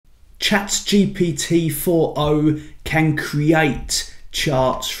ChatGPT-4o can create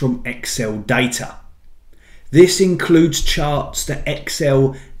charts from Excel data. This includes charts that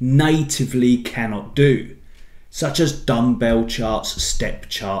Excel natively cannot do, such as dumbbell charts, step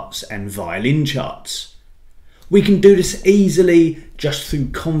charts, and violin charts. We can do this easily just through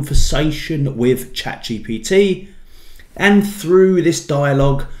conversation with ChatGPT, and through this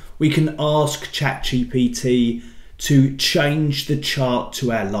dialogue we can ask ChatGPT to change the chart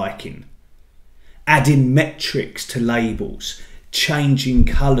to our liking, adding metrics to labels, changing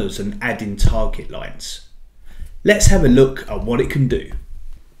colours and adding target lines. Let's have a look at what it can do.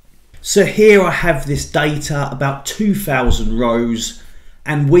 So here I have this data, about 2,000 rows,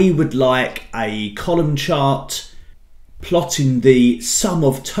 and we would like a column chart plotting the sum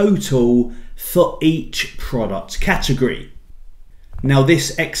of total for each product category. Now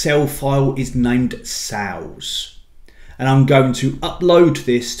this Excel file is named sales, and I'm going to upload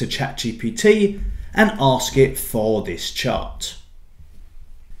this to ChatGPT and ask it for this chart.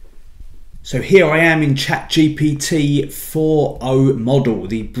 So here I am in ChatGPT-4o model,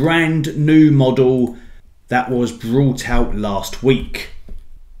 the brand new model that was brought out last week.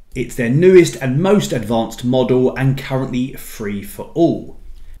 It's their newest and most advanced model and currently free for all.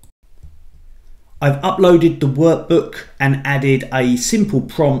 I've uploaded the workbook and added a simple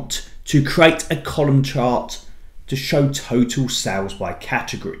prompt to create a column chart to show total sales by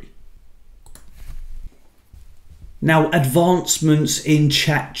category. Now, advancements in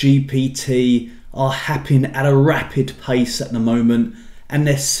ChatGPT are happening at a rapid pace at the moment, and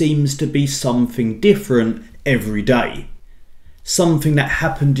there seems to be something different every day. Something that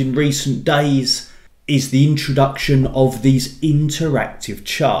happened in recent days is the introduction of these interactive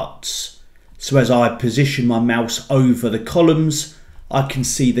charts. So as I position my mouse over the columns, I can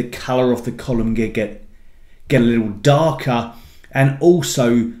see the colour of the column get a little darker, and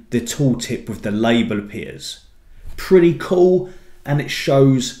also the tooltip with the label appears. Pretty cool, and it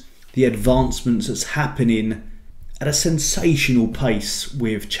shows the advancements that's happening at a sensational pace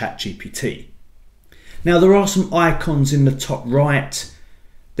with ChatGPT. Now there are some icons in the top right.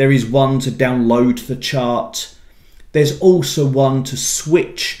 There is one to download the chart. There's also one to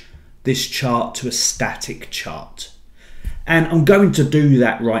switch this chart to a static chart. And I'm going to do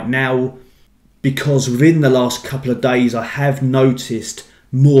that right now because within the last couple of days I have noticed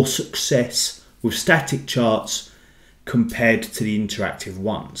more success with static charts compared to the interactive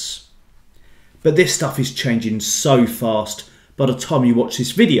ones. But this stuff is changing so fast, by the time you watch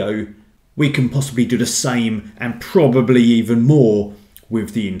this video, we can possibly do the same and probably even more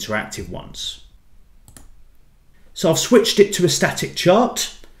with the interactive ones. So I've switched it to a static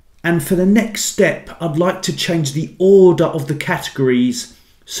chart, and for the next step I'd like to change the order of the categories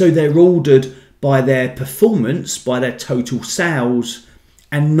so they're ordered by their performance, by their total sales,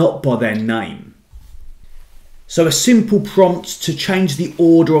 and not by their name. So a simple prompt to change the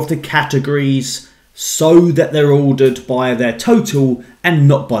order of the categories so that they're ordered by their total and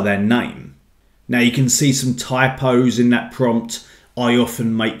not by their name. Now you can see some typos in that prompt. I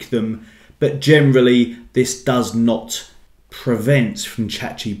often make them, but generally this does not prevent from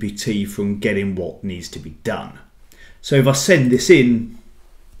ChatGPT from getting what needs to be done. So if I send this in,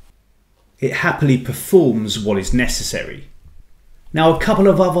 it happily performs what is necessary. Now a couple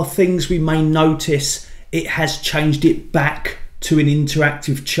of other things we may notice: it has changed it back to an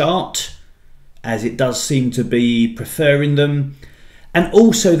interactive chart, as it does seem to be preferring them. And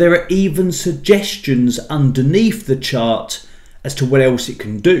also there are even suggestions underneath the chart as to what else it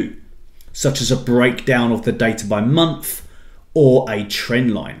can do, such as a breakdown of the data by month or a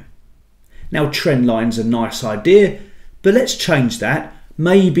trend line. Now trend line's a nice idea, but let's change that.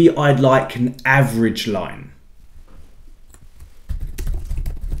 Maybe I'd like an average line.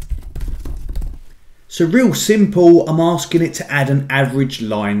 So real simple, I'm asking it to add an average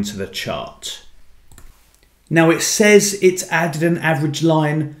line to the chart. Now it says it's added an average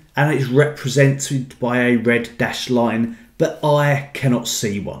line and it's represented by a red dashed line, but I cannot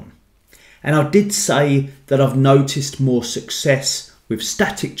see one. And I did say that I've noticed more success with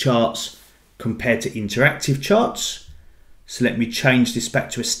static charts compared to interactive charts. So let me change this back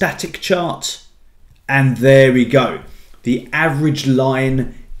to a static chart, and there we go. The average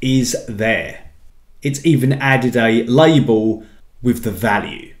line is there. It's even added a label with the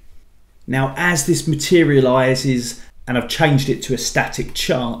value. Now as this materializes and I've changed it to a static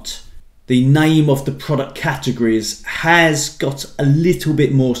chart, the name of the product categories has got a little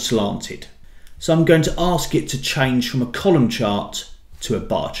bit more slanted. So I'm going to ask it to change from a column chart to a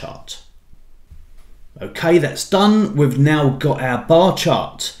bar chart. Okay, that's done. We've now got our bar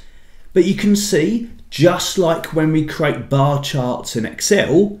chart. But you can see, just like when we create bar charts in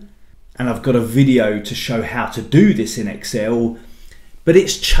Excel, and I've got a video to show how to do this in Excel, but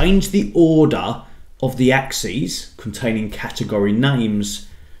it's changed the order of the axes containing category names.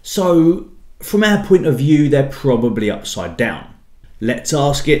 So from our point of view, they're probably upside down. Let's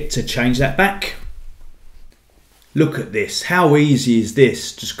ask it to change that back. Look at this. How easy is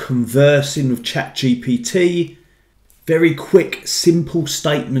this? Just conversing with ChatGPT. Very quick, simple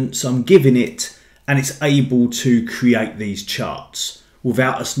statements I'm giving it, and it's able to create these charts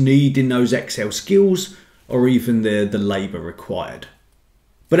without us needing those Excel skills or even the labour required.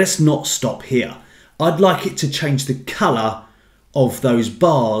 But let's not stop here. I'd like it to change the colour of those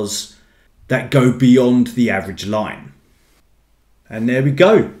bars that go beyond the average line. And there we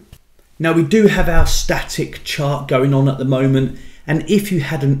go. Now we do have our static chart going on at the moment, and if you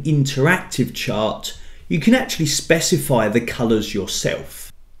had an interactive chart, you can actually specify the colours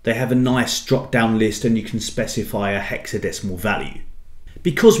yourself. They have a nice drop-down list and you can specify a hexadecimal value.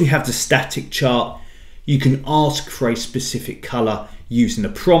 Because we have the static chart, you can ask for a specific colour using a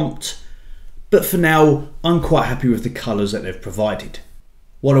prompt, but for now I'm quite happy with the colours that they've provided.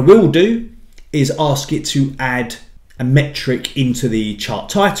 What I will do is ask it to add a metric into the chart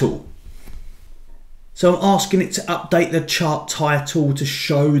title. So I'm asking it to update the chart title to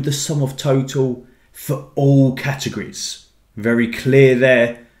show the sum of total for all categories. Very clear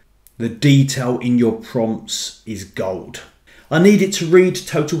there. The detail in your prompts is gold. I need it to read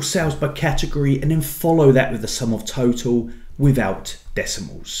total sales by category and then follow that with the sum of total without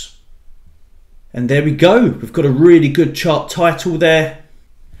decimals. And there we go. We've got a really good chart title there.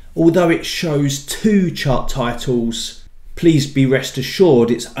 Although it shows two chart titles, please be rest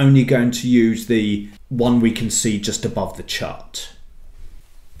assured it's only going to use the one we can see just above the chart.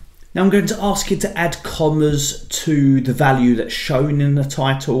 Now I'm going to ask it to add commas to the value that's shown in the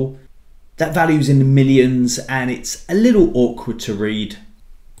title. That value's in the millions and it's a little awkward to read.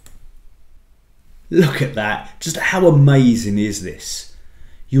 Look at that. Just how amazing is this?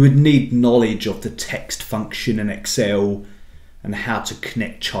 You would need knowledge of the text function in Excel and how to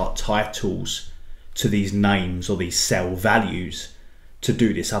connect chart titles to these names or these cell values to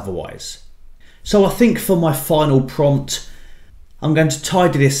do this otherwise. So I think for my final prompt, I'm going to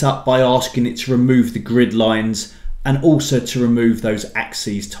tidy this up by asking it to remove the grid lines and also to remove those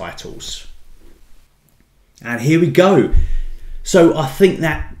axes titles. And here we go. So I think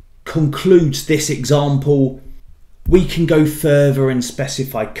that concludes this example. We can go further and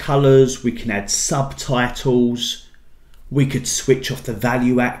specify colours, we can add subtitles, we could switch off the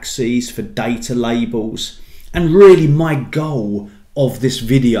value axes for data labels. And really my goal of this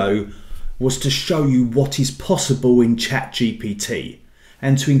video was to show you what is possible in ChatGPT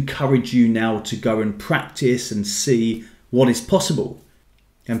and to encourage you now to go and practice and see what is possible.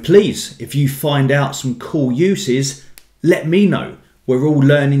 And please, if you find out some cool uses, let me know. We're all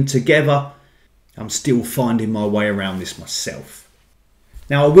learning together. I'm still finding my way around this myself.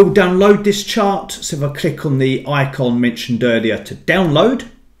 Now I will download this chart, so if I click on the icon mentioned earlier to download,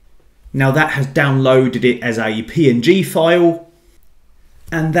 now that has downloaded it as a PNG file,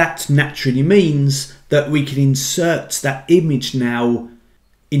 and that naturally means that we can insert that image now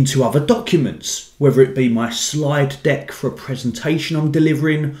into other documents, whether it be my slide deck for a presentation I'm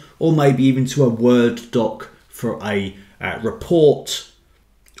delivering, or maybe even to a Word doc for a report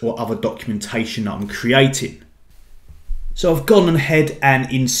or other documentation that I'm creating. So I've gone ahead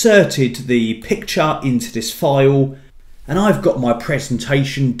and inserted the picture into this file, and I've got my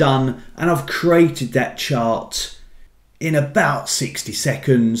presentation done, and I've created that chart in about 60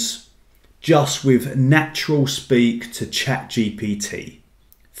 seconds, just with natural speak to ChatGPT.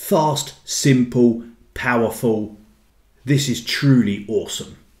 Fast, simple, powerful. This is truly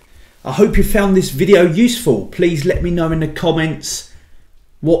awesome. I hope you found this video useful. Please let me know in the comments,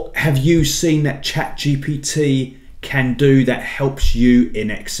 what have you seen that ChatGPT can do that helps you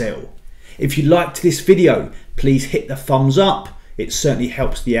in Excel? If you liked this video, please hit the thumbs up. It certainly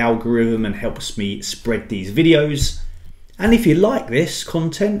helps the algorithm and helps me spread these videos. And if you like this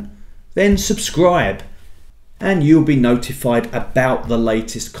content, then subscribe and you'll be notified about the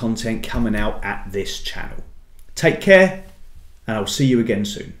latest content coming out at this channel. Take care, and I'll see you again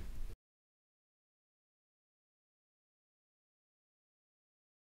soon.